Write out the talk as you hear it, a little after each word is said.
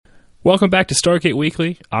Welcome back to Stargate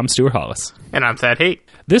Weekly. I'm Stuart Hollis. And I'm Thad Haight.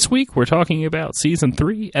 This week we're talking about Season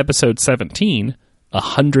 3, Episode 17,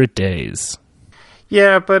 100 Days.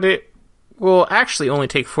 Yeah, but it will actually only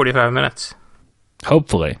take 45 minutes.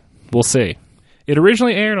 Hopefully. We'll see. It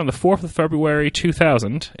originally aired on the 4th of February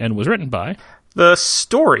 2000 and was written by... The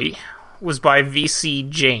story was by V.C.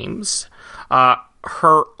 James.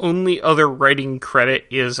 Her only other writing credit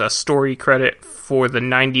is a story credit for the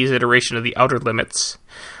 90s iteration of The Outer Limits.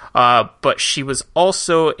 But she was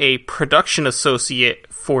also a production associate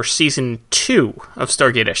for Season 2 of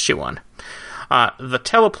Stargate SG-1. The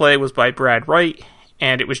teleplay was by Brad Wright,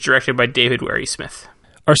 and it was directed by David Wary Smith.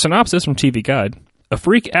 Our synopsis from TV Guide. A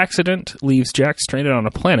freak accident leaves Jack stranded on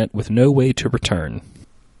a planet with no way to return.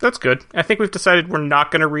 That's good. I think we've decided we're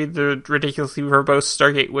not going to read the ridiculously verbose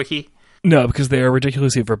Stargate Wiki. No, because they are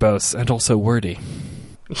ridiculously verbose and also wordy.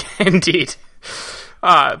 Indeed.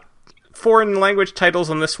 Foreign language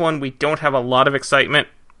titles on this one, we don't have a lot of excitement.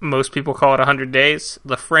 Most people call it 100 Days.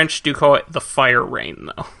 The French do call it The Fire Rain,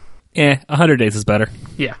 though. 100 Days is better.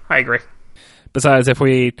 Yeah, I agree. Besides, if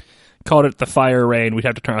we called it The Fire Rain, we'd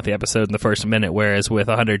have to turn off the episode in the first minute, whereas with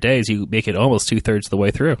 100 Days, you make it almost two-thirds of the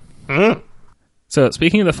way through. Mm. So,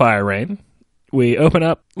 speaking of The Fire Rain, we open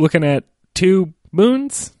up looking at two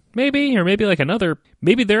moons, maybe, or maybe like another.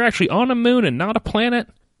 Maybe they're actually on a moon and not a planet,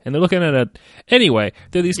 and they're looking at a... Anyway,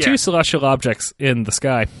 there are these two celestial objects in the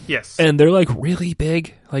sky. Yes. And they're like really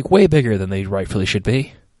big, like way bigger than they rightfully should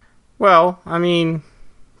be. Well, I mean,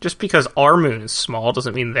 just because our moon is small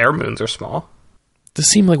doesn't mean their moons are small. They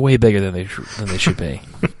seem like way bigger than they should be.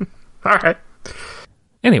 All right.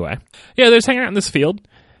 Anyway, yeah, they're just hanging out in this field,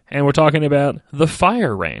 and we're talking about the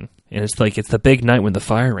fire rain. And it's like, it's the big night when the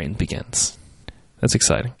fire rain begins. That's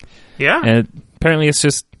exciting. Yeah. And apparently it's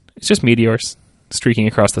just meteors streaking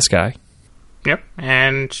across the sky. Yep.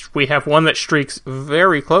 And we have one that streaks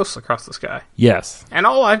very close across the sky. Yes. And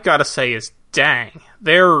all I've got to say is, dang,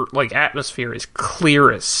 their atmosphere is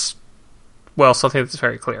clear as, well, something that's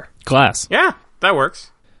very clear. Glass. Yeah, that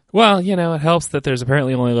works. Well, it helps that there's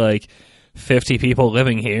apparently only 50 people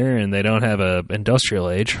living here, and they don't have a industrial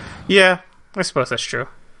age. Yeah, I suppose that's true.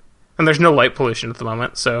 And there's no light pollution at the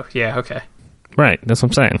moment, so yeah, okay. Right, that's what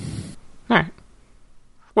I'm saying. All right.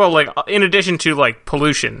 Well, in addition to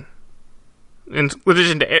pollution, in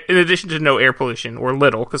addition to no air pollution, or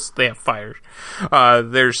little, because they have fires,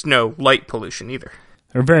 there's no light pollution either.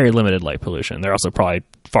 Or very limited light pollution. They're also probably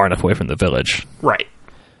far enough away from the village. Right.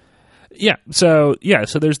 So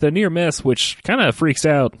there's the near miss, which kind of freaks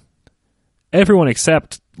out everyone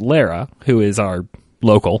except Lara, who is our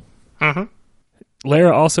local. Mm-hmm.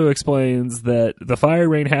 Lara also explains that the fire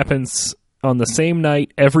rain happens on the same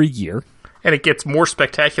night every year. And it gets more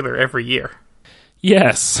spectacular every year.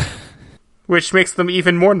 Yes. Which makes them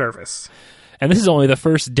even more nervous. And this is only the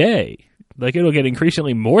first day. It'll get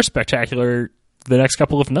increasingly more spectacular the next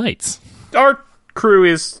couple of nights. Our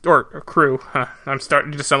crew, I'm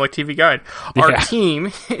starting to sound like TV Guide. Our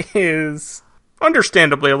team is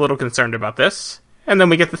understandably a little concerned about this. And then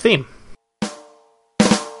we get the theme.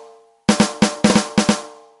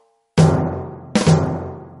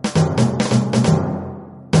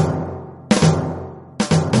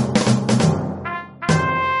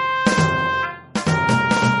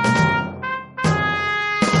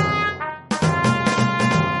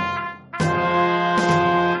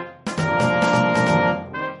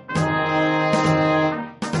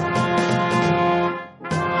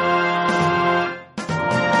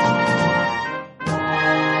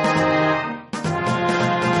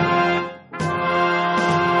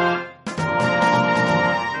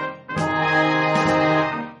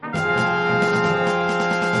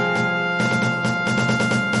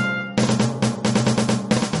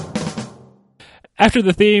 After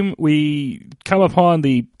the theme, we come upon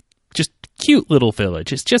the just cute little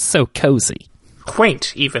village. It's just so cozy.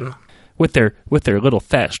 Quaint, even. With their little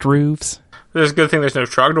thatched roofs. There's a good thing there's no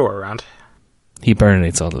Trogdor around. He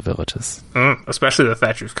burninates all the villages. Especially the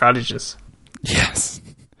thatched roof cottages. Yes.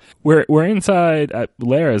 We're inside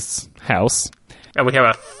Lara's house. And we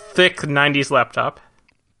have a thick 90s laptop.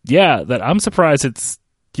 Yeah, that I'm surprised it's,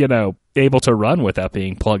 able to run without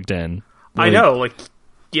being plugged in. I know,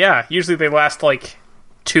 yeah, usually they last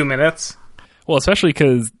 2 minutes. Well, especially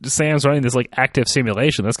because Sam's running this active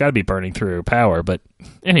simulation. That's got to be burning through power. But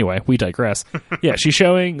anyway, we digress. Yeah, she's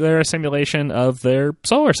showing their simulation of their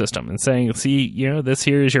solar system and saying, see, this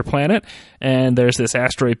here is your planet, and there's this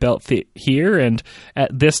asteroid belt here, and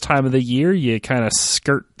at this time of the year, you kind of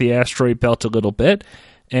skirt the asteroid belt a little bit,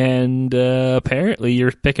 and apparently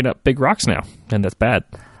you're picking up big rocks now, and that's bad.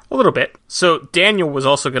 A little bit. So Daniel was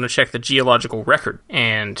also going to check the geological record,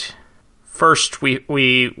 and First,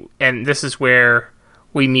 and this is where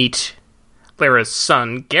we meet Lyra's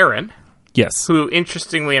son, Garen. Yes. Who,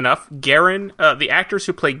 interestingly enough, Garen, the actors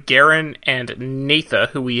who play Garen and Natha,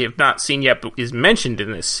 who we have not seen yet but is mentioned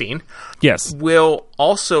in this scene, yes, will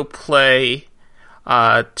also play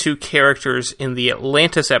two characters in the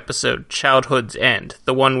Atlantis episode, Childhood's End,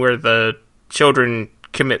 the one where the children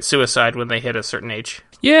commit suicide when they hit a certain age.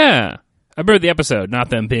 Yeah. I remember the episode, not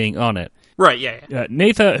them being on it. Right, yeah.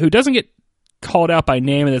 Natha, who doesn't get called out by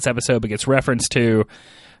name in this episode, but gets referenced to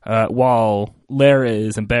while Lara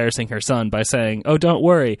is embarrassing her son by saying, "Oh, don't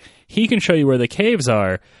worry, he can show you where the caves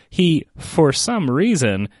are." He, for some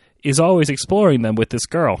reason, is always exploring them with this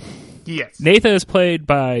girl. Yes. Natha is played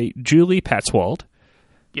by Julie Patzwald,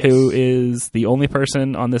 Yes. who is the only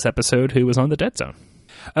person on this episode who was on the Dead Zone.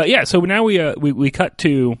 So now we cut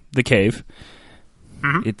to the cave.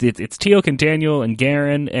 Mm-hmm. It's Teal'c and Daniel and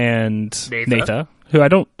Garen and Natha, who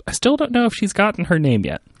I still don't know if she's gotten her name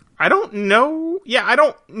yet. I don't know. Yeah, I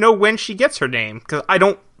don't know when she gets her name, because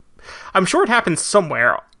I'm sure it happens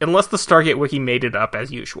somewhere, unless the Stargate Wiki made it up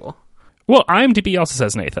as usual. Well, IMDb also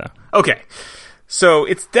says Natha. Okay. So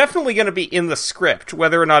it's definitely going to be in the script,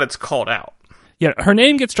 whether or not it's called out. Yeah, her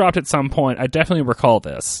name gets dropped at some point. I definitely recall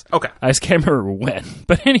this. Okay. I just can't remember when.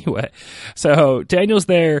 But anyway, so Daniel's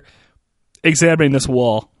there examining this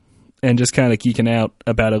wall and just kind of geeking out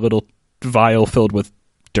about a little vial filled with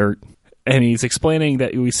dirt. And he's explaining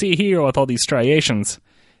that we see here with all these striations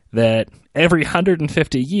that every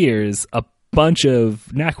 150 years, a bunch of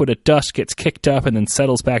Naquadah dust gets kicked up and then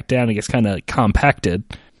settles back down and gets kind of compacted.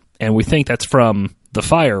 And we think that's from the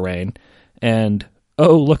fire rain. And,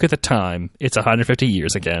 oh, look at the time. It's 150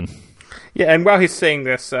 years again. Yeah, and while he's saying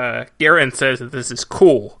this, Garen says that this is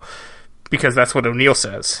cool, because that's what O'Neill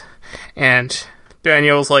says. And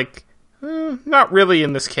Daniel's like, not really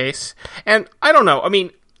in this case. And I don't know, I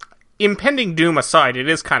mean, impending doom aside, it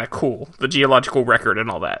is kind of cool, the geological record and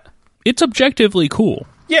all that. It's objectively cool.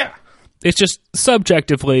 Yeah. It's just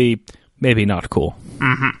subjectively maybe not cool.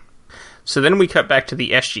 Mm-hmm. So then we cut back to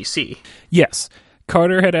the SGC. Yes.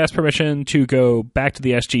 Carter had asked permission to go back to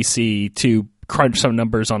the SGC to crunch some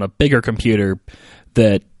numbers on a bigger computer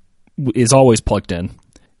that is always plugged in.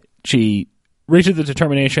 She reached the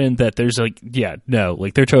determination that there's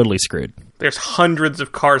they're totally screwed. There's hundreds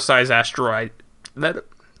of car-sized asteroids.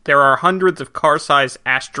 There are hundreds of car-sized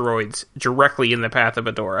asteroids directly in the path of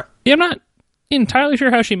Adora. Yeah, I'm not entirely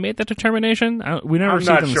sure how she made that determination. We never see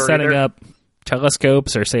them setting up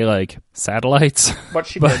telescopes or, say, like, satellites. But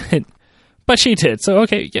she did. But she did. So,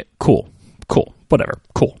 okay, yeah, cool. Whatever.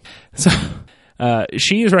 Cool. So,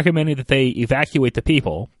 she is recommending that they evacuate the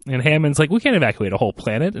people. And Hammond's like, we can't evacuate a whole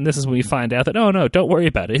planet. And this is when we find out that, oh, no, don't worry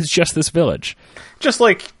about it. It's just this village. Just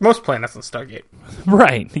like most planets in Stargate.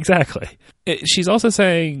 Right, exactly. She's also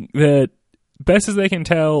saying that, best as they can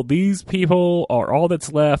tell, these people are all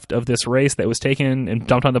that's left of this race that was taken and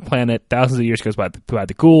dumped on the planet thousands of years ago by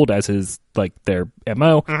the Goa'uld, as is, like, their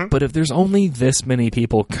MO. Mm-hmm. But if there's only this many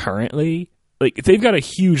people currently, like, they've got a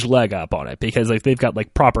huge leg up on it, because, like, they've got,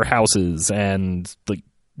 like, proper houses and, like,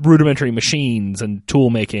 rudimentary machines and tool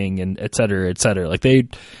making and et cetera, et cetera. Like,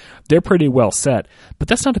 they're pretty well set. But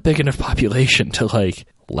that's not a big enough population to, like,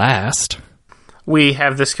 last. We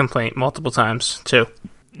have this complaint multiple times, too.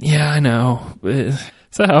 Yeah, I know.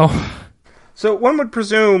 So one would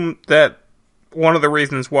presume that one of the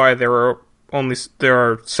reasons why there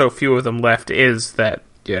are so few of them left is that,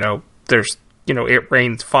 it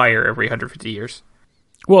rains fire every 150 years.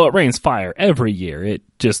 Well, it rains fire every year. It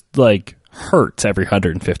just, like, hurts every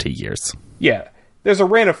 150 years. Yeah. There's a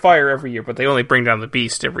rain of fire every year, but they only bring down the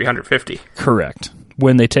beast every 150. Correct.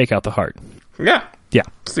 When they take out the heart. Yeah. Yeah.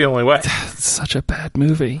 It's the only way. It's such a bad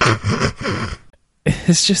movie.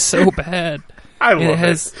 It's just so bad. I love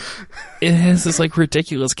it. It has this, like,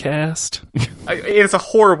 ridiculous cast. It's a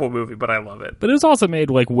horrible movie, but I love it. But it was also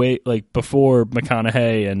made, like, before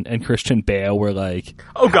McConaughey and Christian Bale were, like,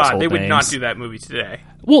 oh god, they would names. not do that movie today.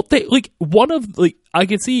 Well, I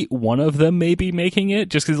could see one of them maybe making it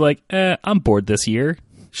just because, like, I'm bored this year.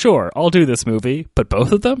 Sure, I'll do this movie. But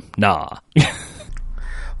both of them? Nah.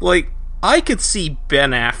 Like, I could see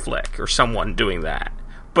Ben Affleck or someone doing that.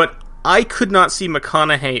 But I could not see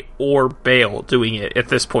McConaughey or Bale doing it at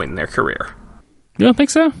this point in their career. You don't think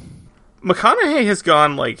so? McConaughey has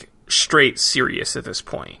gone, like, straight serious at this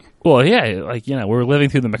point. Well, yeah, like, we're living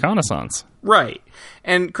through the McConaissance. Right.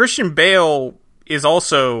 And Christian Bale is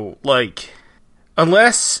also, like,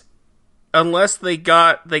 unless they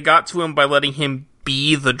got to him by letting him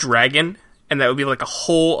be the dragon, and that would be, like, a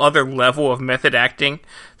whole other level of method acting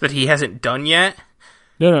that he hasn't done yet.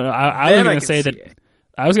 No, I was going to say that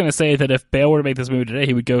I was going to say that if Bale were to make this movie today,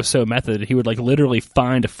 he would go so method, he would like literally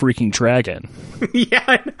find a freaking dragon. Yeah.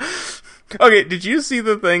 I know. Okay, did you see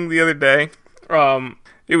the thing the other day?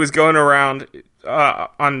 It was going around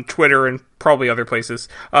on Twitter and probably other places.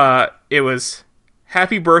 It was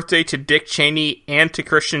happy birthday to Dick Cheney and to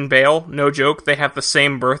Christian Bale. No joke, they have the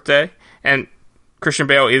same birthday, and Christian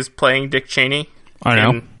Bale is playing Dick Cheney. I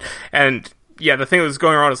know. And yeah, the thing that was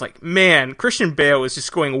going around is like, man, Christian Bale is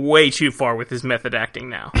just going way too far with his method acting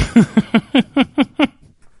now.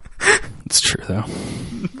 It's true, though.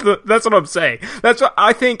 That's what I'm saying. That's what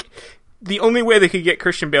I think. The only way they could get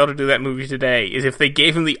Christian Bale to do that movie today is if they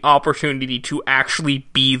gave him the opportunity to actually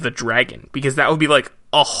be the dragon, because that would be like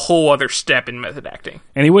a whole other step in method acting.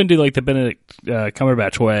 And he wouldn't do like the Benedict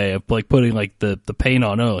Cumberbatch way of like putting like the paint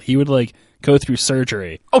on. Oh, he would like go through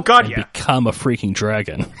surgery. Oh God, and yeah, become a freaking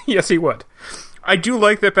dragon. Yes, he would. I do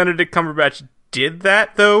like that Benedict Cumberbatch did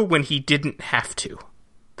that though when he didn't have to.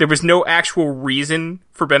 There was no actual reason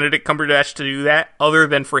for Benedict Cumberbatch to do that other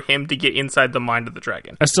than for him to get inside the mind of the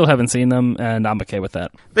dragon. I still haven't seen them, and I'm okay with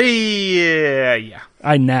that. Yeah.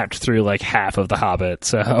 I napped through like half of The Hobbit,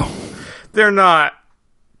 so... They're not...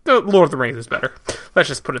 The Lord of the Rings is better. Let's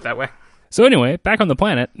just put it that way. So anyway, back on the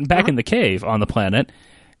planet, back in the cave on the planet,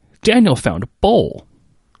 Daniel found a bowl.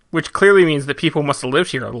 Which clearly means that people must have lived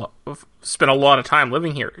here, spent a lot of time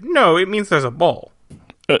living here. No, it means there's a bowl.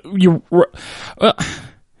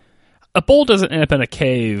 A bowl doesn't end up in a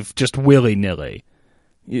cave just willy-nilly.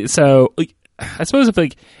 So, like, I suppose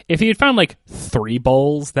if he had found, like, 3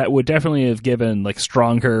 bowls, that would definitely have given, like,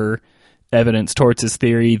 stronger evidence towards his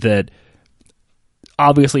theory that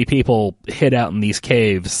obviously people hid out in these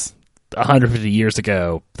caves 150 years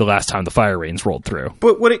ago, the last time the fire rains rolled through.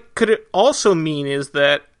 But what it could also mean is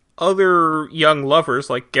that other young lovers,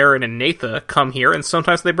 like Garen and Natha, come here, and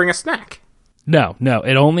sometimes they bring a snack. No,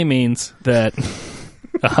 it only means that...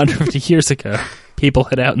 150 years ago, people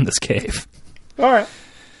hid out in this cave. All right.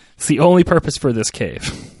 It's the only purpose for this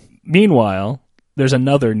cave. Meanwhile, there's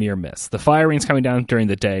another near miss. The fire rain's coming down during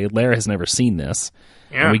the day. Lara has never seen this.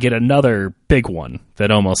 Yeah. And we get another big one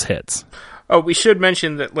that almost hits. Oh, we should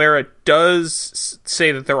mention that Lara does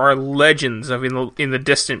say that there are legends of in the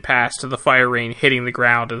distant past of the fire rain hitting the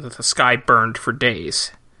ground and that the sky burned for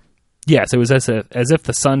days. Yes, it was as if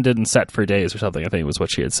the sun didn't set for days or something, I think was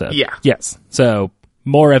what she had said. Yeah. Yes. So...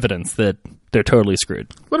 more evidence that they're totally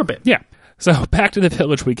screwed. A little bit. Yeah. So back to the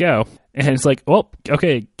village we go. And it's like, well,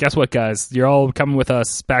 okay, guess what, guys? You're all coming with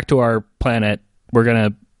us back to our planet. We're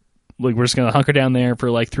just going to hunker down there for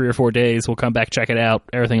like 3 or 4 days. We'll come back, check it out.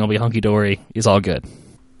 Everything will be hunky-dory. It's all good.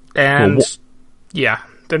 And, yeah,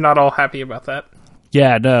 they're not all happy about that.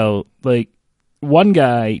 Yeah, no. Like, one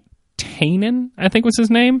guy, Tannen, I think was his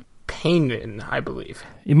name? Tannen, I believe.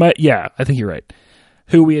 Yeah, I think you're right.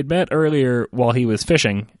 Who we had met earlier while he was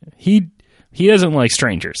fishing, he doesn't like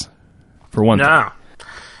strangers, for one thing. No.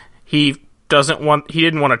 He didn't want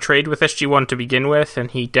to trade with SG-1 to begin with,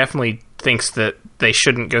 and he definitely thinks that they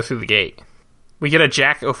shouldn't go through the gate. We get a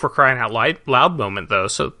Jack for crying out loud moment, though,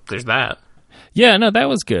 so there's that. Yeah, no, that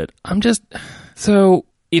was good. So,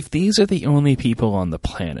 if these are the only people on the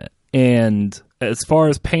planet, and as far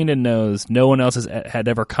as Payton knows, no one else had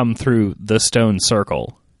ever come through the stone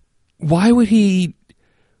circle, why would he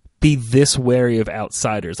be this wary of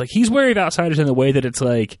outsiders? Like, he's wary of outsiders in the way that it's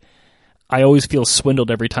like, I always feel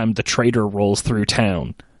swindled every time the trader rolls through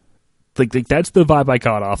town. Like that's the vibe I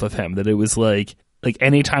got off of him, that it was like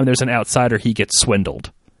anytime there's an outsider, he gets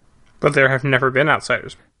swindled. But there have never been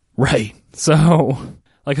outsiders. Right. So,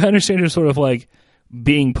 like, I understand you're sort of like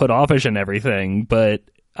being put offish and everything, but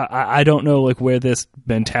I don't know like where this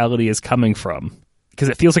mentality is coming from, because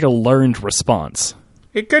it feels like a learned response.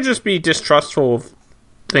 It could just be distrustful of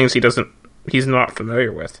things he's not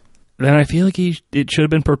familiar with. Then I feel like it should have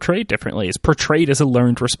been portrayed differently. It's portrayed as a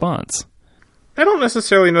learned response. I don't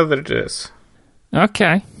necessarily know that it is.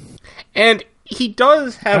 Okay. And he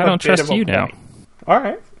does have a bit of a point. I don't trust you now. All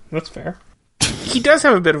right, that's fair. He does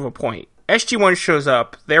have a bit of a point. SG-1 shows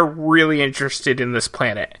up. They're really interested in this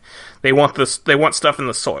planet. They want stuff in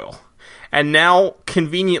the soil. And now,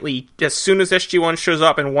 conveniently, as soon as SG-1 shows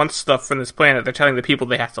up and wants stuff from this planet, they're telling the people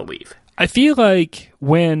they have to leave. I feel like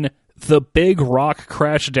when the big rock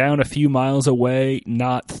crashed down a few miles away,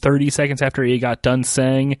 not 30 seconds after he got done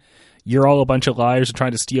saying, you're all a bunch of liars and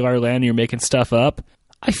trying to steal our land and you're making stuff up,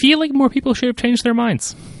 I feel like more people should have changed their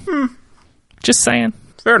minds. Just saying.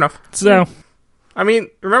 Fair enough. So, I mean,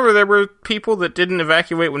 remember there were people that didn't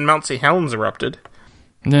evacuate when Mount St. Helens erupted.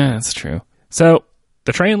 Yeah, that's true. So,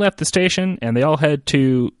 the train left the station, and they all head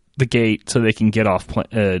to the gate so they can get off.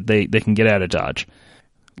 They can get out of Dodge.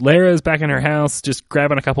 Lara's back in her house, just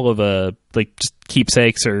grabbing a couple of just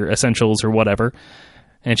keepsakes or essentials or whatever,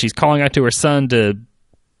 and she's calling out to her son to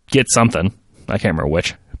get something. I can't remember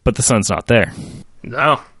which, but the son's not there.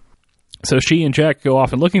 No. So she and Jack go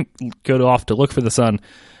off to look for the son,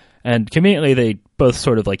 and conveniently they both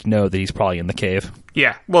sort of know that he's probably in the cave.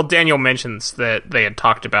 Yeah. Well, Daniel mentions that they had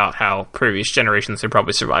talked about how previous generations had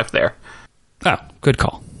probably survived there. Oh, good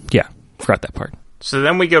call. Yeah, forgot that part. So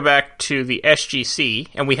then we go back to the SGC,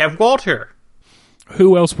 and we have Walter.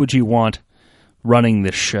 Who else would you want running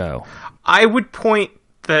this show? I would point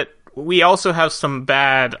that we also have some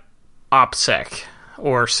bad OPSEC,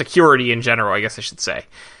 or security in general, I guess I should say.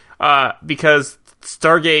 Because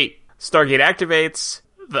Stargate activates,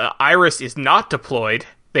 the Iris is not deployed,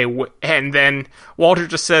 and then Walter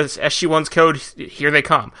just says, SG-1's code, here they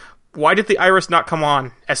come. Why did the Iris not come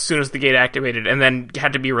on as soon as the gate activated and then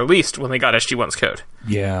had to be released when they got SG-1's code?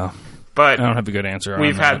 Yeah. But I don't have a good answer on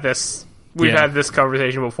We've that. had this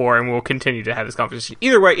conversation before, and we'll continue to have this conversation.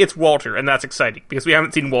 Either way, it's Walter, and that's exciting, because we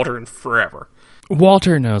haven't seen Walter in forever.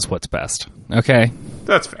 Walter knows what's best, okay?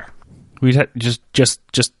 That's fair. We just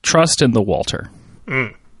trust in the Walter.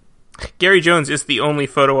 Gary Jones is the only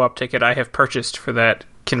photo op ticket I have purchased for that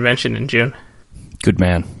convention in June. Good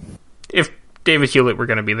man. If David Hewlett were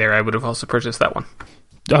going to be there, I would have also purchased that one.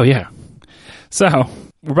 Oh, yeah. So,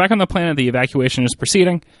 we're back on the planet. The evacuation is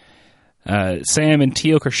proceeding. Sam and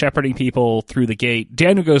Teal'c are shepherding people through the gate.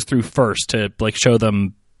 Daniel goes through first to show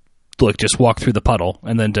them, just walk through the puddle,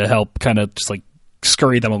 and then to help kind of just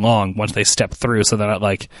scurry them along once they step through, so they're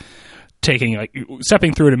not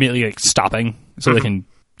stepping through and immediately stopping, so they can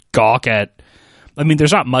gawk at. I mean,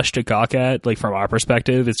 there's not much to gawk at, from our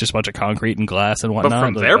perspective. It's just a bunch of concrete and glass and whatnot. But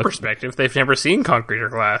from their perspective, they've never seen concrete or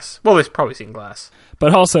glass. Well, they've probably seen glass.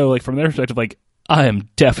 But also, from their perspective, I am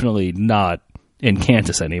definitely not in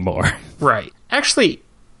Kansas anymore. Right. Actually,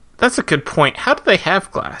 that's a good point. How do they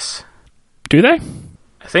have glass? Do they?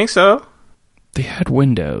 I think so. They had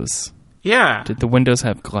windows. Yeah. Did the windows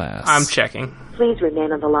have glass? I'm checking. Please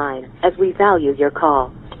remain on the line, as we value your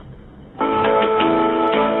call.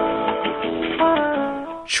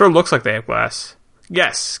 Sure looks like they have glass.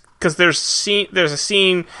 Yes, because there's a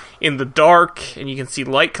scene in the dark, and you can see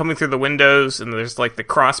light coming through the windows, and there's the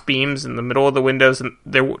cross beams in the middle of the windows, and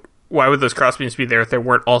why would those cross beams be there if there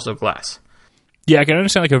weren't also glass? Yeah, I can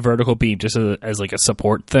understand a vertical beam just as a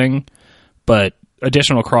support thing, but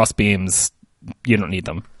additional cross beams, you don't need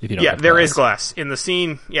them if you don't. Yeah, have there glass. is glass in the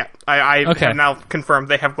scene. Yeah, I have now confirmed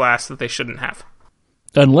they have glass that they shouldn't have.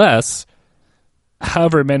 Unless,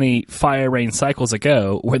 however many fire rain cycles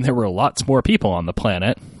ago, when there were lots more people on the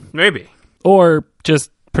planet. Maybe. Or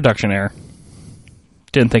just production error.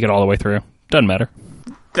 Didn't think it all the way through. Doesn't matter.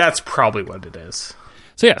 That's probably what it is.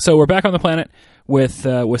 So yeah, we're back on the planet with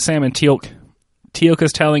Sam and Teal'c. Teal'c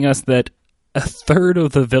is telling us that a third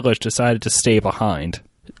of the village decided to stay behind.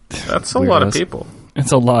 That's a lot of people.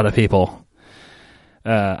 It's a lot of people.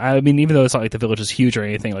 I mean, even though it's not the village is huge or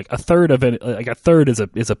anything, a third of it, a third is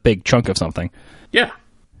a big chunk of something. Yeah.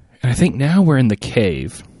 And I think now we're in the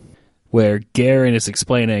cave, where Garen is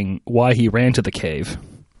explaining why he ran to the cave.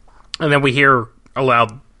 And then we hear a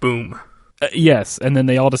loud boom. Yes, and then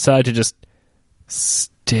they all decide to just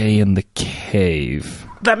stay in the cave.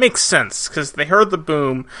 That makes sense, because they heard the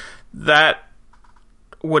boom. That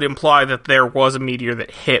would imply that there was a meteor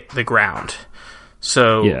that hit the ground.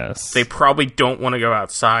 So yes. They probably don't want to go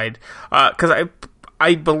outside. Because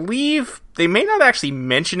I believe, they may not actually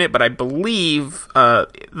mention it, but I believe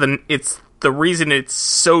it's the reason it's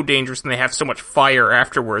so dangerous and they have so much fire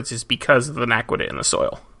afterwards is because of the naquadah in the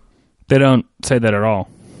soil. They don't say that at all.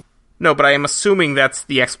 No, but I am assuming that's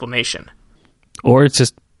the explanation. Or it's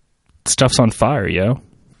just stuff's on fire, yo.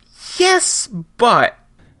 Yes, but...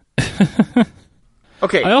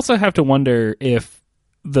 Okay. I also have to wonder if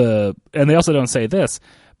and they also don't say this,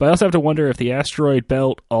 but I also have to wonder if the asteroid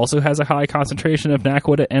belt also has a high concentration of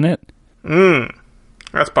naquadah in it.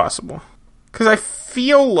 That's possible. Because I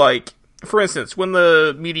feel like, for instance, when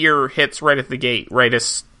the meteor hits right at the gate, right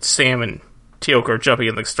as Sam and Teal'c are jumping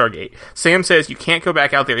in the Stargate, Sam says you can't go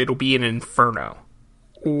back out there, it'll be an inferno.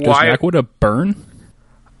 Why? Does naquadah burn?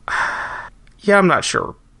 Yeah, I'm not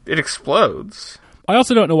sure. It explodes. I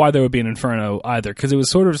also don't know why there would be an inferno either, because it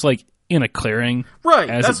was sort of just in a clearing. Right,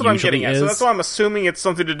 that's what I'm getting at. So that's why I'm assuming it's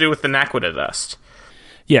something to do with the naquadah dust.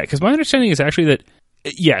 Yeah, because my understanding is actually that,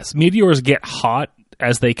 yes, meteors get hot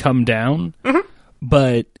as they come down,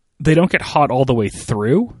 but they don't get hot all the way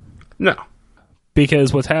through. No.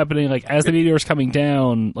 Because what's happening, as the meteor's coming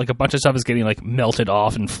down, a bunch of stuff is getting, melted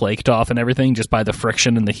off and flaked off and everything just by the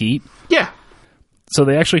friction and the heat. Yeah. So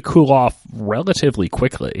they actually cool off relatively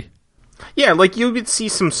quickly. Yeah, like you would see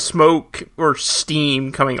some smoke or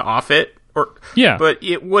steam coming off it. Yeah. But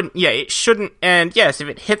it wouldn't, yeah, it shouldn't, and yes, if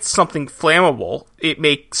it hits something flammable, it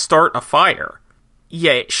may start a fire.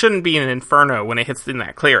 Yeah, it shouldn't be an inferno when it hits in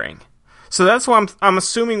that clearing. So that's why I'm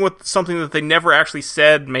assuming what something that they never actually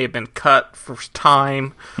said, may have been cut for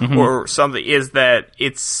time, or something, is that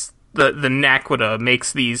it's the Naquadah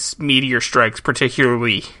makes these meteor strikes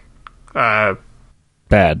particularly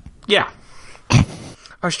bad. Yeah. I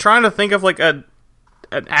was trying to think of like an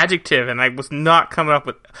adjective, and I was not coming up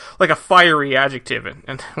with like a fiery adjective,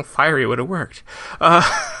 and fiery would have worked.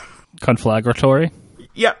 Conflagratory?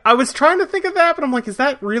 Yeah, I was trying to think of that, but I'm like, is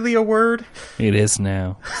that really a word? It is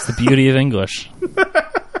now. It's the beauty of English.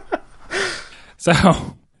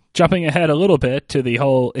 So, jumping ahead a little bit to the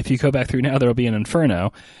whole, if you go back through now, there'll be an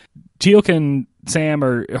inferno. Teal'c and Sam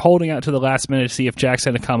are holding out to the last minute to see if Jack's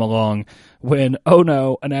going to come along when, oh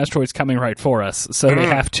no, an asteroid's coming right for us. So they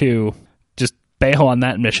have to just bail on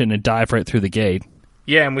that mission and dive right through the gate.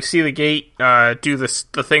 Yeah, and we see the gate do the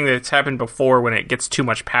thing that's happened before when it gets too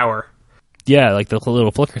much power. Yeah, like the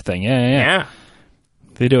little flicker thing. Yeah.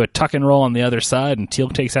 They do a tuck and roll on the other side, and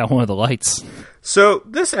Teal'c takes out one of the lights. So,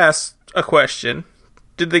 this asks a question.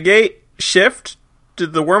 Did the gate shift?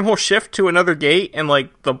 Did the wormhole shift to another gate, and,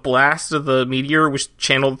 like, the blast of the meteor was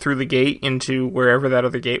channeled through the gate into wherever that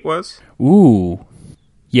other gate was? Ooh.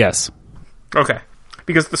 Yes. Okay.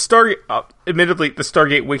 Because the Stargate, admittedly, the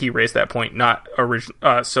Stargate wiki raised that point, not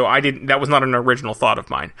original, so that was not an original thought of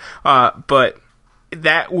mine. But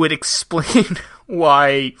that would explain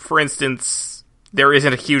why, for instance, there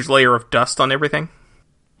isn't a huge layer of dust on everything.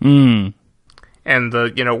 And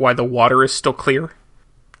why the water is still clear.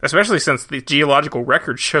 Especially since the geological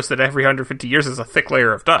record shows that every 150 years is a thick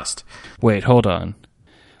layer of dust. Wait, hold on.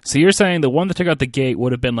 So you're saying the one that took out the gate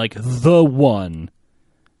would have been, like, the one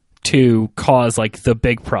to cause, like, the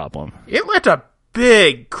big problem. It left a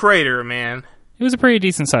big crater, man. It was a pretty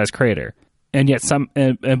decent-sized crater. And yet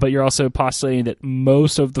but you're also postulating that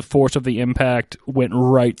most of the force of the impact went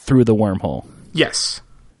right through the wormhole. Yes.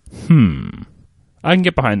 I can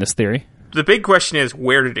get behind this theory. The big question is,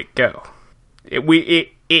 where did it go?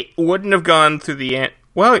 It wouldn't have gone through the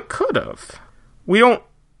well, it could have. We don't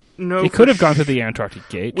know. It could have gone through the Antarctic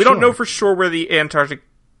gate. We don't know for sure where the Antarctic.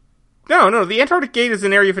 No, the Antarctic gate is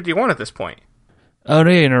in Area 51 at this point. Oh,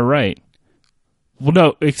 no, you're right. Well,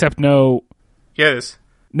 no, except no. Yes.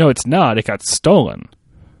 No, it's not. It got stolen.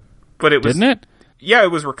 But it was, didn't it? Yeah,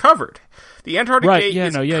 it was recovered. The Antarctic gate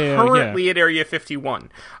is currently at Area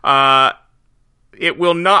 51. It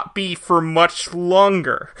will not be for much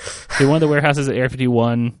longer. Did one of the warehouses at Area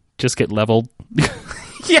 51 just get leveled?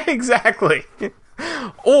 Yeah, exactly.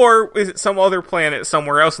 Or is it some other planet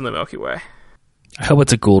somewhere else in the Milky Way? I hope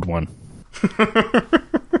it's a Gould one.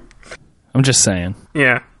 I'm just saying.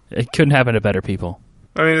 Yeah. It couldn't happen to better people.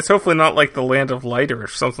 I mean, it's hopefully not like the Land of Light or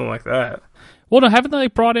something like that. Well, no, haven't they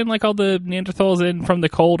like brought in like all the Neanderthals in from the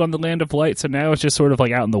cold on the Land of Light? So now it's just sort of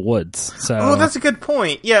like out in the woods. So, oh, that's a good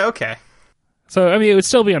point. Yeah, okay. So, I mean, it would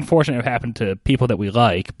still be unfortunate if it happened to people that we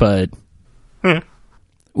like, but...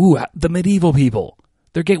 Ooh, the medieval people.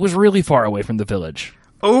 Their gate was really far away from the village.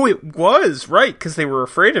 Oh, it was, right, because they were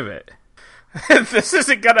afraid of it. This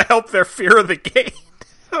isn't going to help their fear of the gate.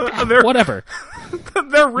 Whatever.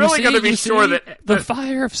 They're really going to be sure that... The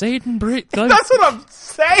fire of Satan... That's what I'm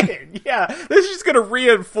saying, yeah. This is just going to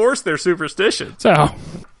reinforce their superstition. So...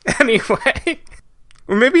 Anyway...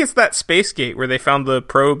 Or maybe it's that space gate where they found the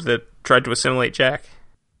probe that tried to assimilate Jack.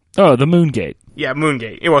 Oh, the moon gate. Yeah, moon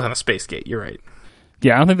gate. It wasn't a space gate, you're right.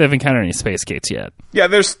 Yeah, I don't think they've encountered any space gates yet. Yeah,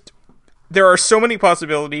 there are so many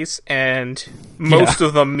possibilities, and most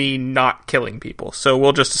of them mean not killing people, so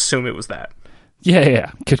we'll just assume it was that.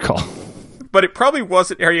 Yeah, good call. But it probably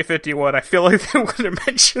wasn't Area 51. I feel like they would have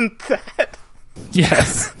mentioned that.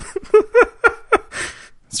 Yes.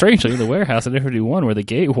 Strangely, the warehouse at Area 51 where the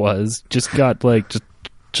gate was just got, like,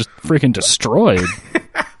 just freaking destroyed.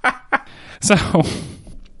 So,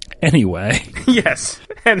 anyway. Yes,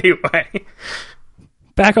 anyway.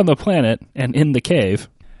 Back on the planet and in the cave,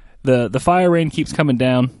 the fire rain keeps coming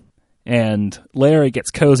down, and Larry gets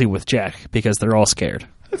cozy with Jack because they're all scared.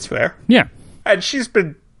 That's fair. Yeah. And she's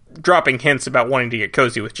been dropping hints about wanting to get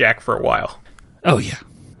cozy with Jack for a while. Oh, yeah.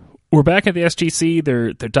 We're back at the SGC.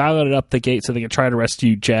 They're dialing up the gate so they can try to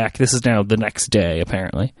rescue Jack. This is now the next day,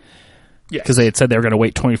 apparently. Yes. Because they had said they were going to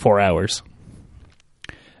wait 24 hours.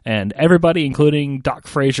 And everybody, including Doc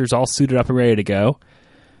Fraser's all suited up and ready to go.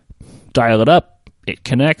 Dial it up. It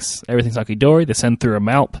connects. Everything's hunky-dory. They send through a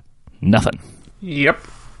MALP. Nothing. Yep.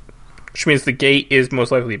 Which means the gate is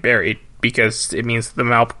most likely buried, because it means the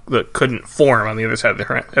MALP that couldn't form on the other side of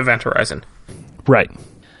the event horizon. Right.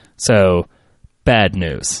 So, bad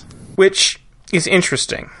news. Which is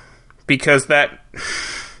interesting, because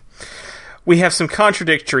we have some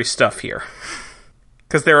contradictory stuff here.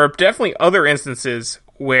 Because there are definitely other instances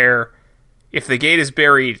where if the gate is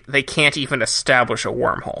buried, they can't even establish a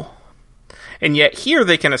wormhole. And yet here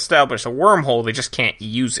they can establish a wormhole, they just can't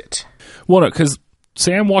use it. Well, no, because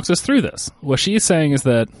Sam walks us through this. What she's saying is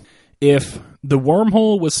that if the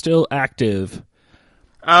wormhole was still active...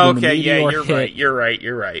 Okay, yeah, you're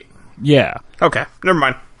right. Yeah. Okay, never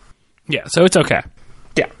mind. Yeah, so it's okay.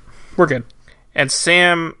 Yeah, we're good. And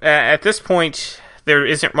Sam, at this point, there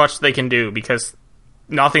isn't much they can do, because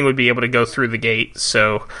nothing would be able to go through the gate,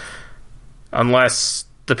 so... Unless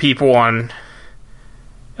the people on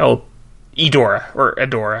Adora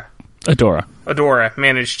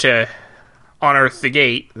managed to unearth the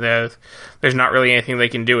gate, there's not really anything they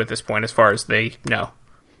can do at this point as far as they know.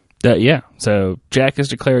 Yeah, so Jack is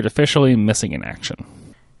declared officially missing in action.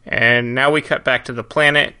 And now we cut back to the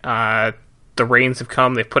planet. The rains have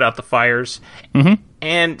come, they've put out the fires. Mm-hmm.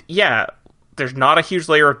 And yeah, there's not a huge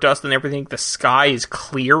layer of dust and everything. The sky is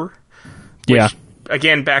clear. Yeah.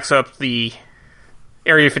 Again, backs up the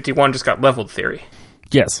Area 51 just got leveled theory.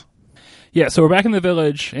 Yes. Yeah, so we're back in the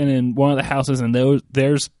village, and in one of the houses, and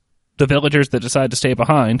there's the villagers that decide to stay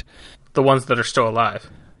behind. The ones that are still alive.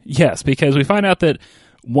 Yes, because we find out that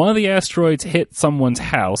one of the asteroids hit someone's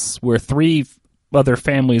house where 3 other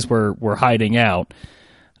families were hiding out.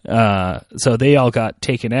 So they all got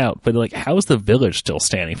taken out. But, like, how is the village still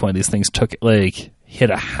standing if one of these things hit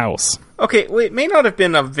a house? Okay, well, it may not have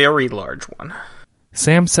been a very large one.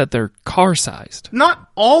 Sam said they're car-sized. Not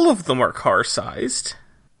all of them are car-sized.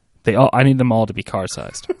 I need them all to be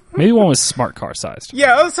car-sized. Maybe one was smart car-sized.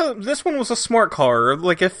 Yeah, so this one was a smart car,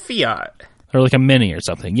 like a Fiat. Or like a Mini or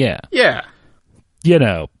something, yeah. Yeah. You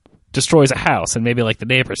know, destroys a house and maybe like the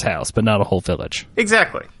neighbor's house, but not a whole village.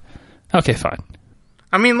 Exactly. Okay, fine.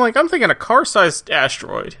 I mean, like, I'm thinking a car-sized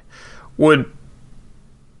asteroid would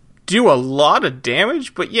do a lot of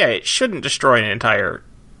damage, but yeah, it shouldn't destroy an entire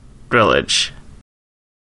village.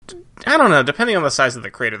 I don't know, depending on the size of the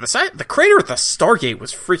crater. The crater at the Stargate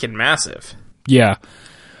was freaking massive. Yeah.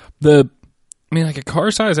 Like a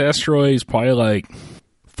car-sized asteroid is probably like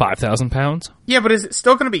 5,000 pounds. Yeah, but is it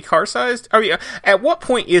still going to be car-sized? I mean, at what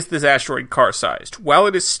point is this asteroid car-sized? While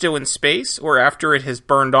it is still in space, or after it has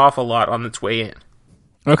burned off a lot on its way in?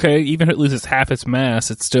 Okay, even if it loses half its mass,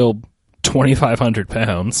 it's still 2,500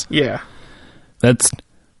 pounds. Yeah. That's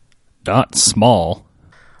not small.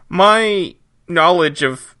 My knowledge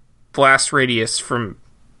of blast radius from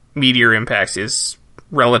meteor impacts is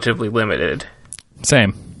relatively limited.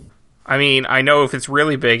 Same. I mean, I know if it's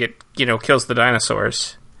really big, it, kills the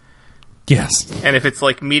dinosaurs. Yes. And if it's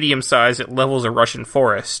like medium size, it levels a Russian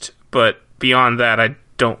forest. But beyond that, I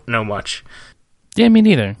don't know much. Yeah, me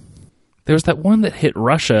neither. There was that one that hit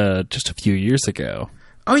Russia just a few years ago.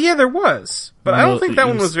 Oh yeah, there was. But I don't think that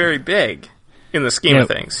one was very big in the scheme of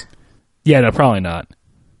things. Yeah, no, probably not.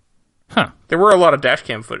 Huh. There were a lot of dash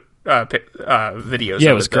cam videos.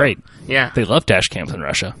 Yeah, it was great. Yeah. They love dash cams in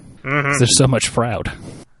Russia. Mm-hmm. There's so much fraud.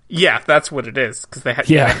 Yeah, that's what it is. Because they had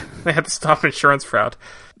to stop insurance fraud.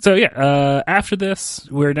 So yeah, after this,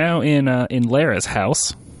 we're now in Lara's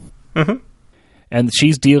house. Mm-hmm. And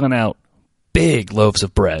she's dealing out big loaves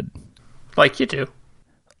of bread. Like you do.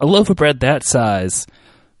 A loaf of bread that size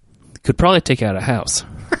could probably take out a house.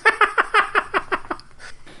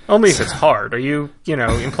 Only if it's hard. Are you,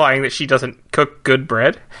 implying that she doesn't cook good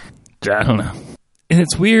bread? I don't know. And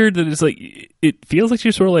it's weird that it's like, it feels like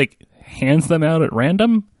she sort of like hands them out at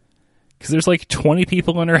random. Because there's like 20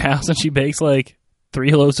 people in her house and she bakes like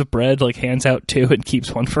 3 loaves of bread, like hands out 2 and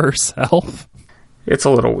keeps one for herself. It's a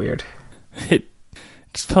little weird. It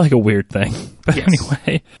just felt like a weird thing. But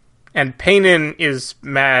anyway. And Paynin is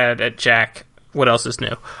mad at Jack. What else is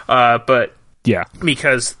new? But yeah,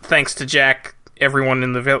 because thanks to Jack, everyone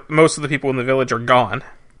in the most of the people in the village are gone.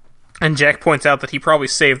 And Jack points out that he probably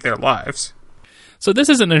saved their lives. So this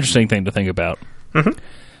is an interesting thing to think about. Mm-hmm.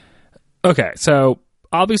 Okay, so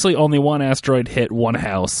obviously only one asteroid hit one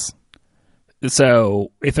house.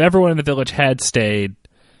 So if everyone in the village had stayed,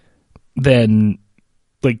 then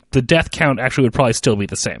like the death count actually would probably still be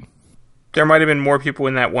the same. There might have been more people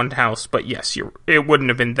in that one house, but yes, it wouldn't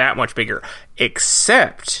have been that much bigger.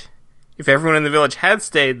 Except, if everyone in the village had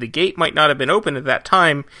stayed, the gate might not have been open at that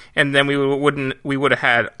time, and then we would have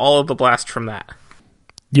had all of the blast from that.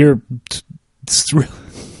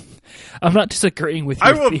 I'm not disagreeing with you.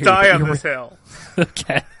 I will die on this hill.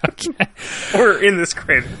 Okay. Or in this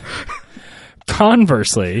crater.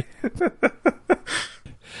 Conversely,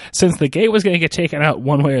 since the gate was going to get taken out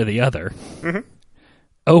one way or the other, mm-hmm.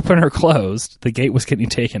 open or closed, the gate was getting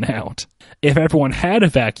taken out. If everyone had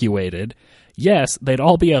evacuated, yes, they'd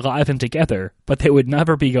all be alive and together, but they would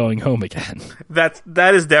never be going home again.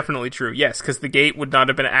 That is definitely true. Yes, because the gate would not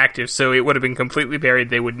have been active, so it would have been completely buried.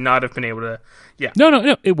 They would not have been able to. Yeah.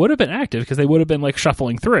 No. It would have been active because they would have been like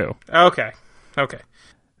shuffling through. Okay.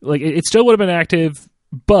 Like it still would have been active,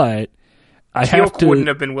 but Teal'c wouldn't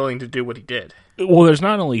have been willing to do what he did. Well, there's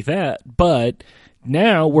not only that, but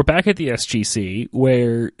now we're back at the SGC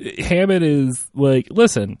where Hammond is like,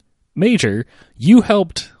 listen, Major, you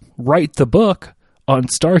helped write the book on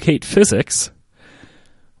Stargate physics.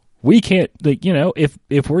 We can't, like, you know, if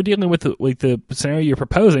we're dealing with the scenario you're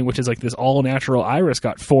proposing, which is like this all-natural iris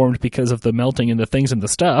got formed because of the melting and the things and the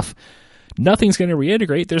stuff, nothing's going to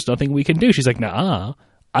reintegrate. There's nothing we can do. She's like, nah,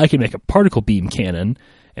 I can make a particle beam cannon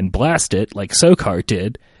and blast it like Sokar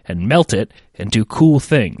did and melt it and do cool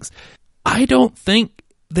things. I don't think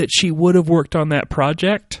that she would have worked on that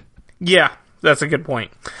project. Yeah, that's a good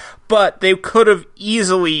point. But they could have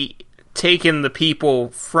easily taken the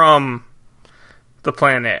people from the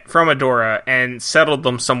planet, from Adora, and settled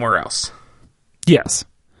them somewhere else. Yes.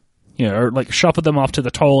 You know, or like shuffle them off to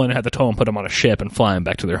the Toll and have the Toll put them on a ship and fly them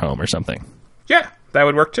back to their home or something. Yeah, that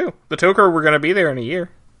would work too. The Tok'ra were going to be there in a year.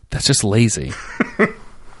 That's just lazy.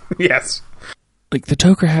 Yes. Like, the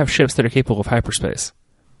Tok'ra have ships that are capable of hyperspace.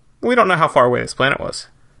 We don't know how far away this planet was.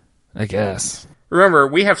 I guess. Remember,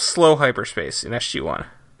 we have slow hyperspace in SG-1.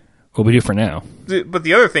 What we do for now. But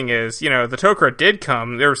the other thing is, you know, the Tok'ra did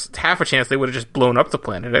come. There was half a chance they would have just blown up the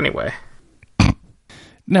planet anyway.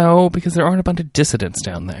 No, because there aren't a bunch of dissidents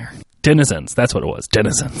down there. Denizens, that's what it was.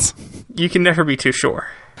 Denizens. You can never be too sure.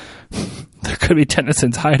 There could be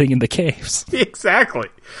denizens hiding in the caves. Exactly.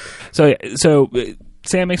 So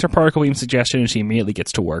Sam makes her particle beam suggestion and she immediately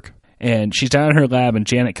gets to work. And she's down in her lab and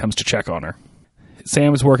Janet comes to check on her.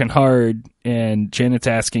 Sam is working hard and Janet's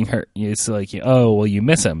asking her, it's like, oh, well, you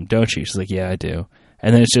miss him, don't you? She's like, yeah, I do.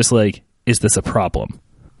 And then it's just like, is this a problem?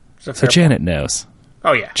 So Janet knows.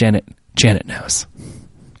 Oh, yeah. Janet knows.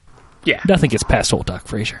 Yeah. Nothing gets past old Doc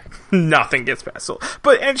Frazier. Nothing gets past old.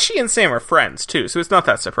 And she and Sam are friends, too, so it's not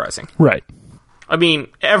that surprising. Right. I mean,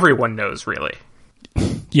 everyone knows, really.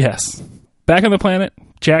 Yes. Back on the planet,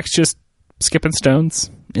 Jack's just skipping stones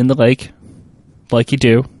in the lake, like you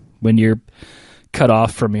do when you're cut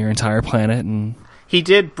off from your entire planet. And he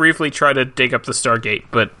did briefly try to dig up the Stargate,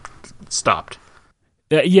 but stopped.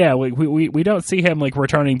 Yeah, we don't see him like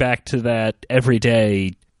returning back to that every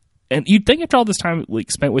day. And you'd think after all this time like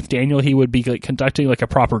spent with Daniel, he would be like conducting like a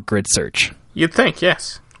proper grid search. You'd think,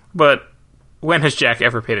 yes. But when has Jack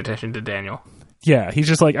ever paid attention to Daniel? Yeah, he's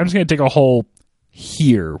just like, I'm just going to dig a hole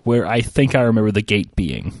here where I think I remember the gate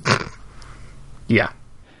being. Yeah.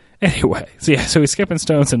 Anyway, so he's skipping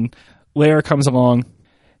stones and Lara comes along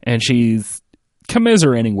and she's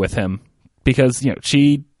commiserating with him because, you know,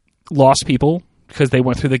 she lost people because they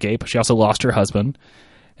went through the gate, but she also lost her husband.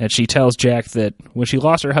 And she tells Jack that when she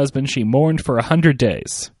lost her husband, she mourned for 100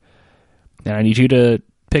 days. And I need you to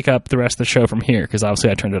pick up the rest of the show from here, because obviously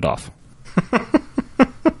I turned it off.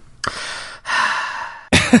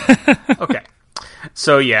 Okay.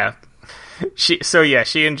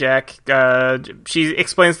 She and Jack, she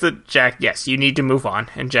explains to Jack, yes, you need to move on.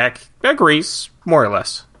 And Jack agrees, more or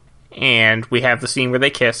less. And we have the scene where they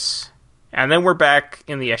kiss. And then we're back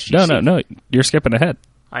in the SGC. No, you're skipping ahead.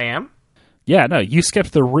 I am? Yeah, no, you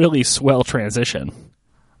skipped the really swell transition.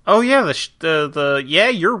 Oh yeah, yeah,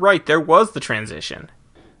 you're right. There was the transition.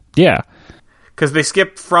 Yeah, because they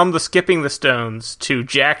skipped from skipping the stones to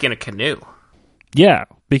Jack in a canoe. Yeah,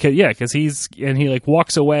 because he like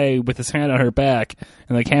walks away with his hand on her back,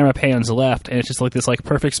 and the camera pans left, and it's just like this like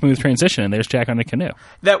perfect smooth transition. And there's Jack on a canoe.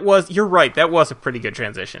 You're right. That was a pretty good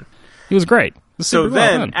transition. It was great. It was so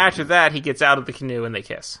then after that, he gets out of the canoe and they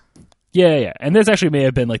kiss. Yeah, and this actually may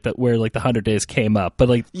have been like where like the 100 days came up, but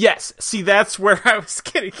like yes, see that's where I was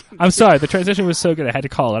getting confused. I'm sorry, the transition was so good I had to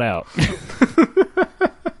call it out.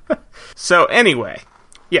 So anyway,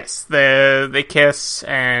 yes, they kiss,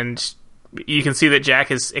 and you can see that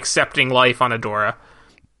Jack is accepting life on Adora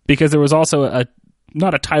because there was also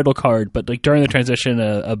not a title card, but like during the transition,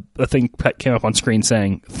 a thing came up on screen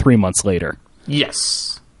saying 3 months later.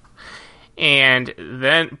 Yes, and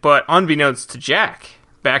then but unbeknownst to Jack.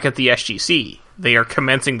 Back at the SGC, they are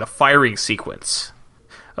commencing the firing sequence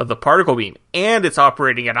of the particle beam, and it's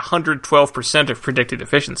operating at 112% of predicted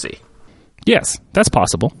efficiency. Yes, that's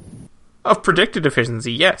possible. Of predicted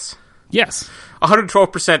efficiency, yes. Yes.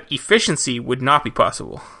 112% efficiency would not be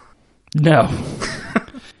possible. No.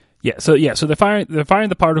 So they're firing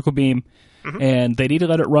the particle beam, and they need to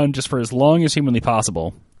let it run just for as long as humanly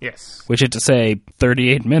possible. Yes. Which is to say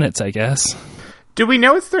 38 minutes, I guess. Do we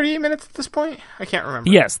know it's 38 minutes at this point? I can't remember.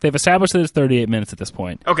 Yes, they've established that it's 38 minutes at this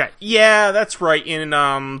point. Okay. Yeah, that's right. In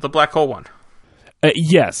the black hole one.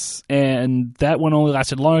 Yes, and that one only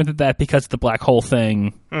lasted longer than that because of the black hole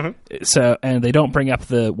thing. Mm-hmm. So, and they don't bring up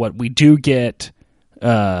what we do get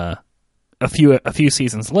a few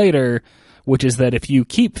seasons later, which is that if you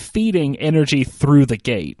keep feeding energy through the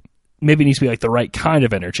gate, maybe it needs to be like the right kind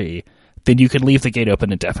of energy, then you can leave the gate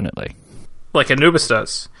open indefinitely. Like Anubis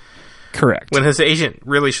does. Correct. When his agent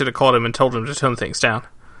really should have called him and told him to tone things down.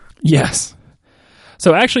 Yes.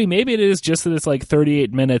 So actually, maybe it is just that it's like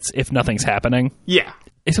 38 minutes if nothing's happening. Yeah.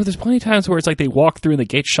 So there's plenty of times where it's like they walk through and the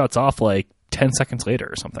gate shuts off like 10 seconds later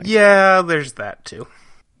or something. Yeah, there's that too.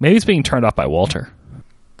 Maybe it's being turned off by Walter.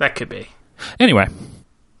 That could be. Anyway.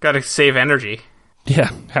 Gotta save energy.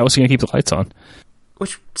 Yeah, how is he going to keep the lights on?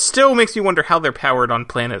 Which still makes me wonder how they're powered on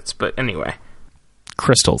planets, but anyway.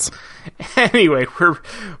 Crystals. Anyway,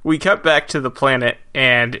 we cut back to the planet,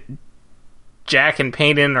 and Jack and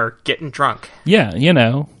Payton are getting drunk. Yeah,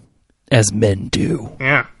 as men do.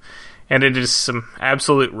 Yeah. And it is some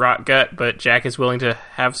absolute rot gut, but Jack is willing to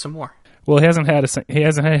have some more. Well, he hasn't had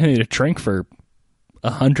anything to drink for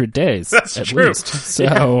 100 days. That's at true. Least.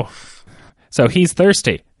 So he's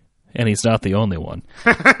thirsty, and he's not the only one.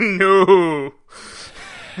 No.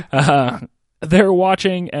 They're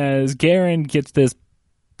watching as Garen gets this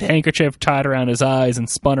handkerchief tied around his eyes and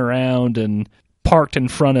spun around and parked in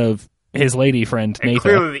front of his lady friend, Nathan. And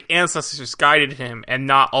clearly the ancestors guided him, and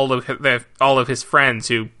not all of his friends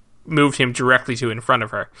who moved him directly to in front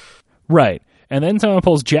of her. Right. And then someone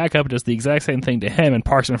pulls Jack up and does the exact same thing to him and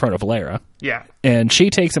parks in front of Lara. Yeah. And she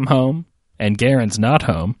takes him home, and Garen's not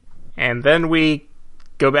home. And then we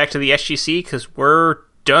go back to the SGC because we're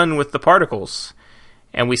done with the particles.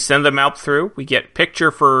 And we send them out through. We get picture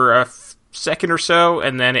for a second or so,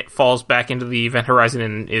 and then it falls back into the event horizon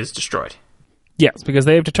and is destroyed. Yes, because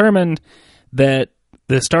they have determined that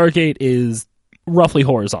the Stargate is roughly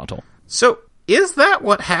horizontal. So, is that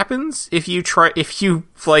what happens if you try to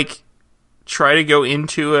go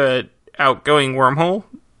into a outgoing wormhole?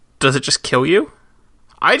 Does it just kill you?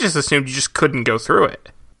 I just assumed you just couldn't go through it.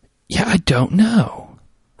 Yeah, I don't know.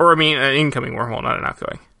 Or, I mean, an incoming wormhole, not an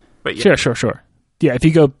outgoing. But yeah. Sure. Yeah, if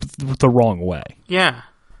you go the wrong way. Yeah.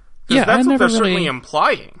 Yeah, that's what they're really... certainly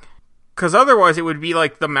implying. Because otherwise it would be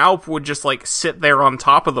like the Malp would just like sit there on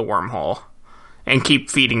top of the wormhole and keep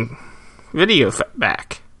feeding video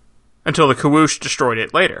back until the Kawoosh destroyed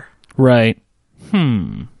it later. Right.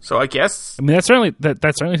 So I guess... I mean,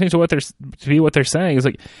 that certainly seems to be what they're saying is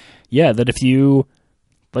like, yeah, that if you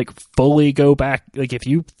like fully go back, like if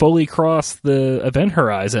you fully cross the event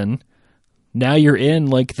horizon, now you're in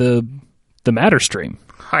like the matter stream.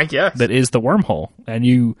 I guess. That is the wormhole. And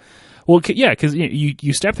you... Well, yeah, because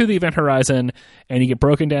you step through the event horizon and you get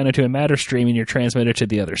broken down into a matter stream and you're transmitted to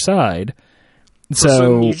the other side.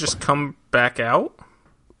 So you just come back out?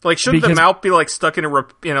 Like, shouldn't the Malp be like stuck in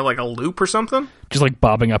a loop or something? Just like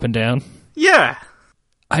bobbing up and down? Yeah.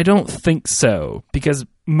 I don't think so, because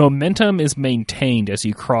momentum is maintained as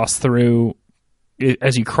you cross the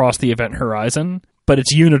event horizon, but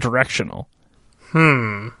it's unidirectional.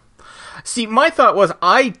 See, my thought was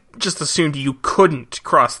I just assumed you couldn't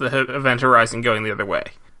cross the event horizon going the other way.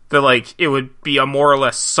 That, like, it would be a more or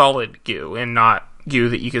less solid goo and not goo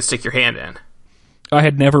that you could stick your hand in. I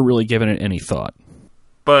had never really given it any thought.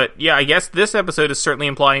 But, yeah, I guess this episode is certainly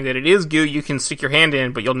implying that it is goo you can stick your hand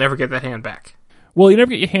in, but you'll never get that hand back. Well, you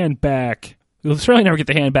never get your hand back. You'll certainly never get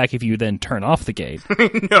the hand back if you then turn off the gate.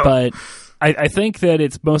 No. But I think that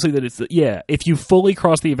it's mostly that it's, yeah, if you fully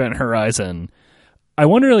cross the event horizon... I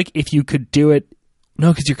wonder, like, if you could do it...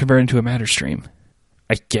 No, because you're converted into a matter stream.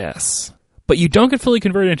 I guess. But you don't get fully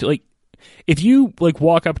converted into, like... If you, like,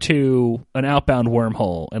 walk up to an outbound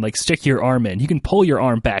wormhole and, like, stick your arm in, you can pull your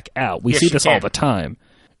arm back out. We see this all the time.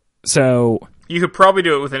 So... You could probably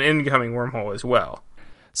do it with an incoming wormhole as well.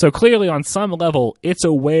 So clearly, on some level, it's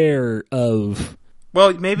aware of...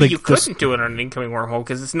 Well, maybe you couldn't do it on an incoming wormhole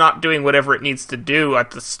because it's not doing whatever it needs to do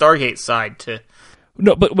at the Stargate side to...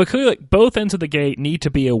 No, but clearly, like, both ends of the gate need to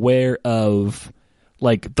be aware of,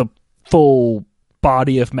 like, the full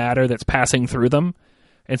body of matter that's passing through them.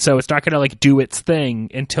 And so it's not going to, like, do its thing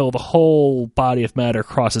until the whole body of matter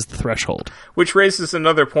crosses the threshold. Which raises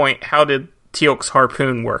another point. How did Teal'c's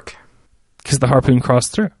harpoon work? Because the harpoon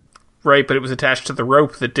crossed through. Right, but it was attached to the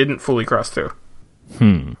rope that didn't fully cross through.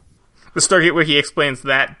 The Stargate Wiki explains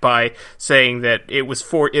that by saying that it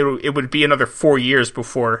would be another 4 years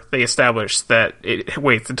before they establish that it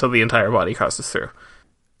waits until the entire body crosses through.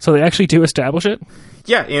 So they actually do establish it?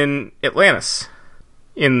 Yeah, in Atlantis.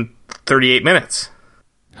 In 38 minutes.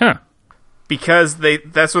 Huh. Because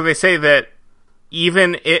that's what they say, that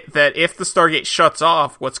even that if the Stargate shuts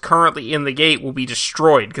off, what's currently in the gate will be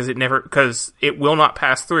destroyed because it will not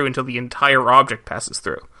pass through until the entire object passes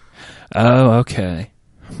through. Oh, okay.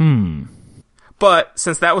 But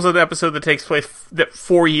since that was an episode that takes place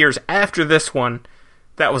 4 years after this one,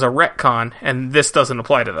 that was a retcon, and this doesn't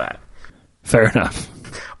apply to that. Fair enough.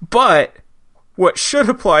 But what should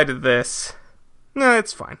apply to this? No,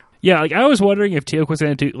 it's fine. Yeah, like I was wondering if Teal'c was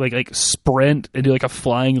going to do like sprint and do like a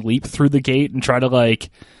flying leap through the gate and try to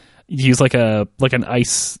like use like an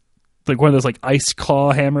ice, like one of those like ice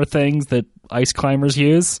claw hammer things that ice climbers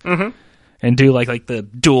use, and do like the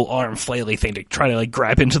dual arm flaily thing to try to like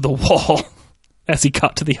grab into the wall as he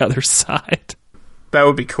got to the other side. That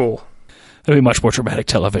would be cool. That would be much more dramatic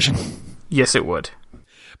television. Yes, it would.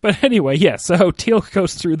 But anyway, yeah. So Teal'c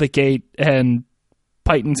goes through the gate and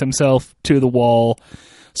pythons himself to the wall,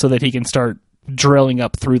 so that he can start drilling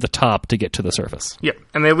up through the top to get to the surface. Yep,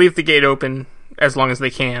 and they leave the gate open as long as they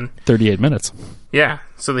can. 38 minutes. Yeah,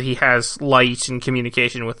 so that he has light and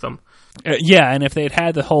communication with them. Yeah, and if they'd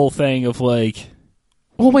had the whole thing of like...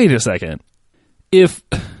 Well, wait a second. If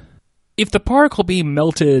the particle beam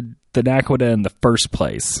melted the Naquadah in the first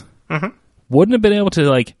place, wouldn't have been able to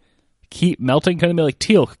like keep melting? Couldn't be like,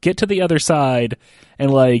 Teal'c, get to the other side and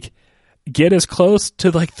like get as close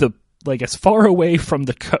to like as far away from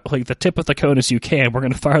the the tip of the cone as you can. We're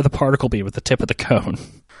going to fire the particle beam at the tip of the cone.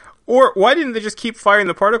 Or why didn't they just keep firing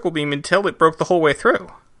the particle beam until it broke the whole way through,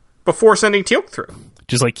 before sending Teal'c through?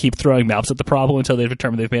 Just like keep throwing malps at the problem until they've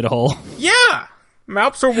determined they've made a hole. Yeah,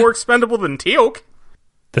 malps are more expendable than Teal'c.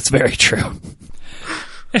 That's very true.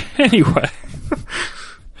 Anyway,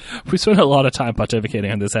 we spent a lot of time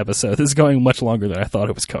pontificating on this episode. This is going much longer than I thought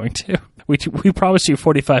it was going to. We promised you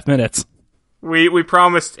 45 minutes. We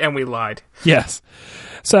promised and we lied. Yes.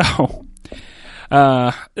 So,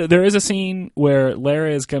 there is a scene where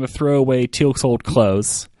Lara is going to throw away Teal'c's old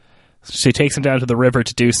clothes. She takes him down to the river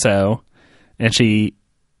to do so, and she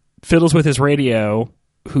fiddles with his radio,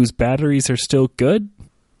 whose batteries are still good.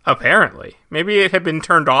 Apparently. Maybe it had been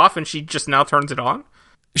turned off and she just now turns it on?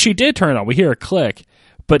 She did turn it on. We hear a click.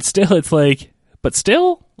 But still, it's like... But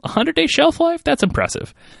still? 100-day shelf life? That's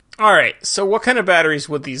impressive. Alright, so what kind of batteries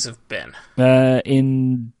would these have been?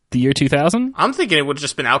 In the year 2000? I'm thinking it would have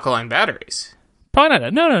just been alkaline batteries. Probably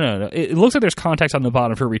not. No. It looks like there's contacts on the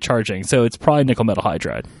bottom for recharging, so it's probably nickel metal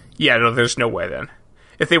hydride. Yeah, no, there's no way then.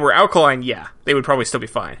 If they were alkaline, yeah, they would probably still be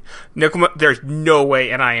fine. There's no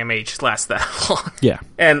way an IMH lasts that long. Yeah.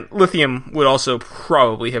 And lithium would also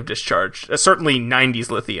probably have discharged. Certainly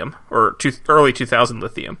 90s lithium, or early 2000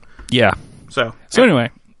 lithium. Yeah. So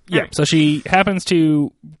anyway, yeah. So she happens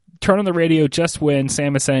to turn on the radio just when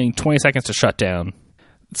Sam is saying 20 seconds to shut down.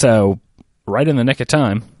 So, right in the nick of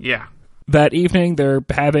time. Yeah. That evening, they're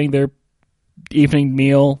having their evening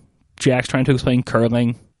meal. Jack's trying to explain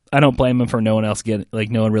curling. I don't blame him for no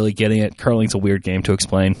one really getting it. Curling's a weird game to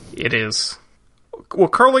explain. It is. Well,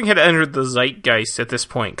 curling had entered the zeitgeist at this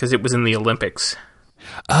point because it was in the Olympics.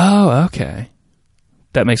 Oh, okay.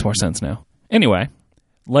 That makes more sense now. Anyway,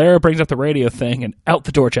 Lara brings up the radio thing, and out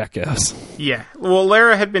the door Jack goes. Yeah. Well,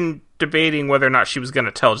 Lara had been debating whether or not she was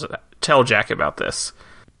going to tell Jack about this.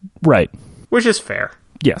 Right. Which is fair.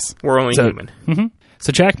 Yes. We're only human. Mm-hmm.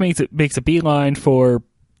 So Jack makes a beeline for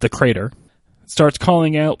the crater. Starts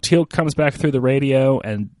calling out. Teal'c comes back through the radio,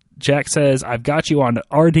 and Jack says, I've got you on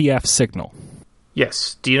RDF signal.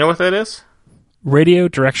 Yes. Do you know what that is? Radio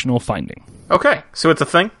directional finding. Okay. So it's a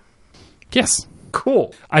thing? Yes.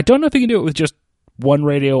 Cool. I don't know if you can do it with just one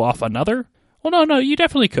radio off another. Well, no, you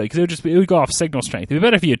definitely could, because it would go off signal strength. It'd be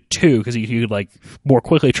better if you had two, because you could like more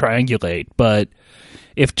quickly triangulate. But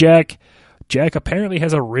if Jack apparently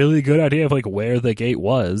has a really good idea of like where the gate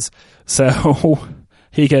was, so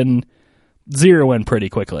he can zero in pretty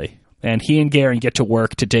quickly. And he and Garen get to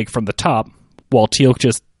work to dig from the top, while Teal'c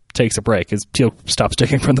just takes a break, as Teal'c stops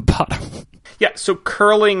digging from the bottom. Yeah, so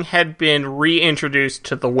curling had been reintroduced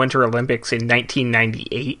to the Winter Olympics in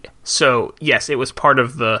 1998. So, yes, it was part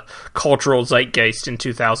of the cultural zeitgeist in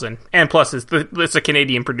 2000. And plus, it's a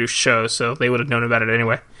Canadian-produced show, so they would have known about it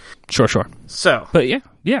anyway. Sure. So. But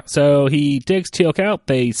yeah. So he digs Teal'c out.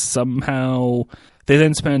 They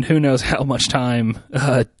then spend who knows how much time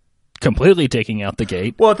completely taking out the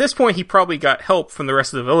gate. Well, at this point, he probably got help from the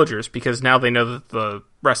rest of the villagers, because now they know that the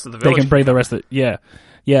rest of the village... They can bring the rest of the...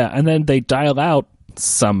 Yeah, and then they dial out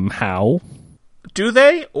somehow. Do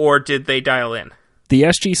they, or did they dial in? The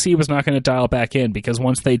SGC was not going to dial back in, because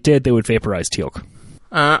once they did, they would vaporize Teal'c.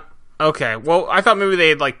 Okay. Well, I thought maybe they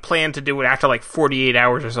had like planned to do it after like 48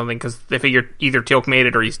 hours or something, because they figured either Teal'c made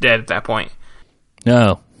it or he's dead at that point.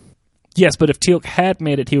 No. Yes, but if Teal'c had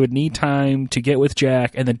made it, he would need time to get with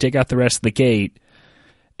Jack and then dig out the rest of the gate.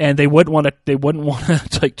 And they wouldn't want to. They wouldn't want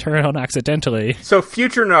to like turn it on accidentally. So,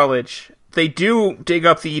 future knowledge, they do dig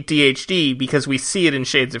up the DHD because we see it in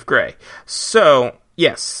Shades of Grey. So,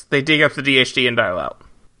 yes, they dig up the DHD and dial out.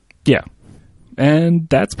 Yeah, and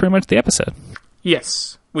that's pretty much the episode.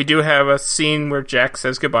 Yes, we do have a scene where Jack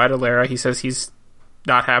says goodbye to Lara. He says he's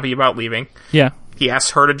not happy about leaving. Yeah, he asks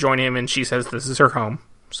her to join him, and she says this is her home.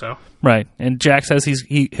 So right, and Jack says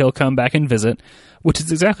he'll come back and visit, which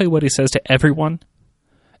is exactly what he says to everyone.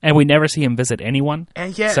 And we never see him visit anyone.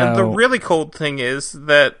 And and the really cold thing is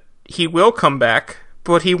that he will come back,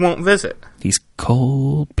 but he won't visit. He's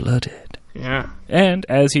cold-blooded. Yeah. And,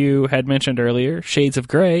 as you had mentioned earlier, Shades of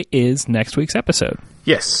Grey is next week's episode.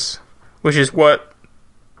 Yes. Which is what...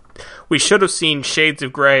 We should have seen Shades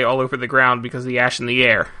of Grey all over the ground because of the ash in the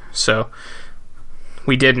air. So,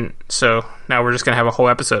 we didn't. So, now we're just going to have a whole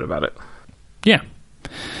episode about it. Yeah.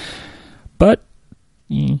 But,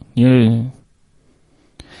 yeah...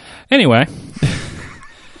 Anyway,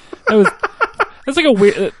 that's like a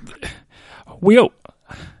weird.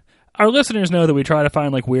 Our listeners know that we try to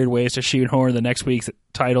find like weird ways to shoehorn the next week's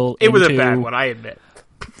title. It was a bad one, I admit.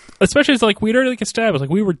 Especially as like we'd already like established, like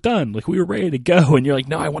we were done, like we were ready to go, and you're like,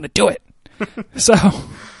 no, I want to do it. So,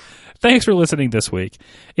 thanks for listening this week.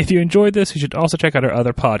 If you enjoyed this, you should also check out our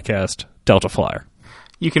other podcast, Delta Flyer.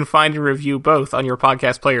 You can find and review both on your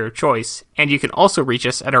podcast player of choice, and you can also reach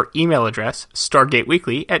us at our email address,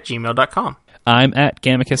 stargateweekly@gmail.com. I'm at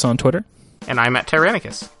Gamicus on Twitter. And I'm at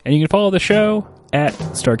Tyrannicus. And you can follow the show at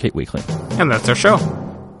Stargate Weekly. And that's our show.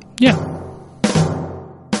 Yeah.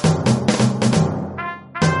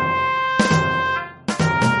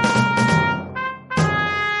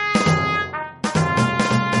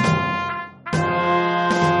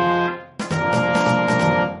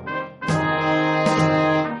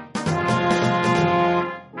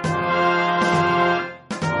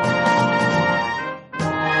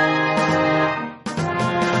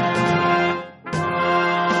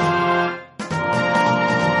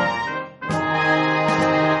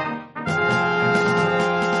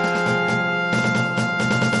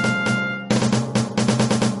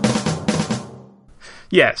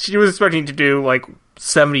 Yeah, she was expecting to do like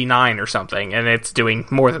 79 or something, and it's doing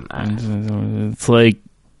more than that. It's like,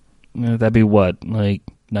 that'd be what, like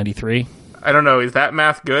 93? I don't know. Is that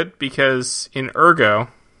math good? Because in Ergo,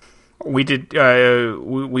 we did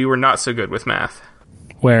we were not so good with math.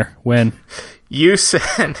 Where? When? You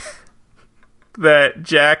said that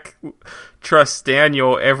Jack trusts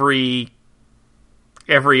Daniel every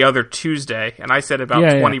other Tuesday, and I said about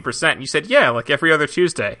 20%. Yeah. You said, yeah, like every other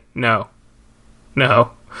Tuesday. No.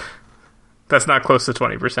 That's not close to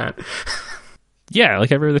 20%. Yeah,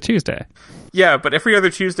 like every other Tuesday. Yeah, but every other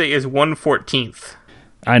Tuesday is 1/14th.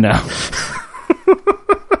 I know.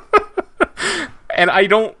 And I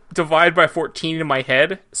don't divide by 14 in my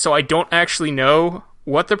head, so I don't actually know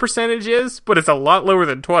what the percentage is, but it's a lot lower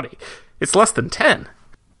than 20. It's less than 10.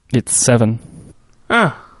 It's 7.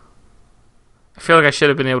 Oh. I feel like I should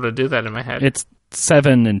have been able to do that in my head. It's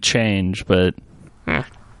 7 and change, but... Yeah.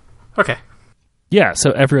 Okay. Yeah,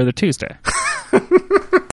 so every other Tuesday.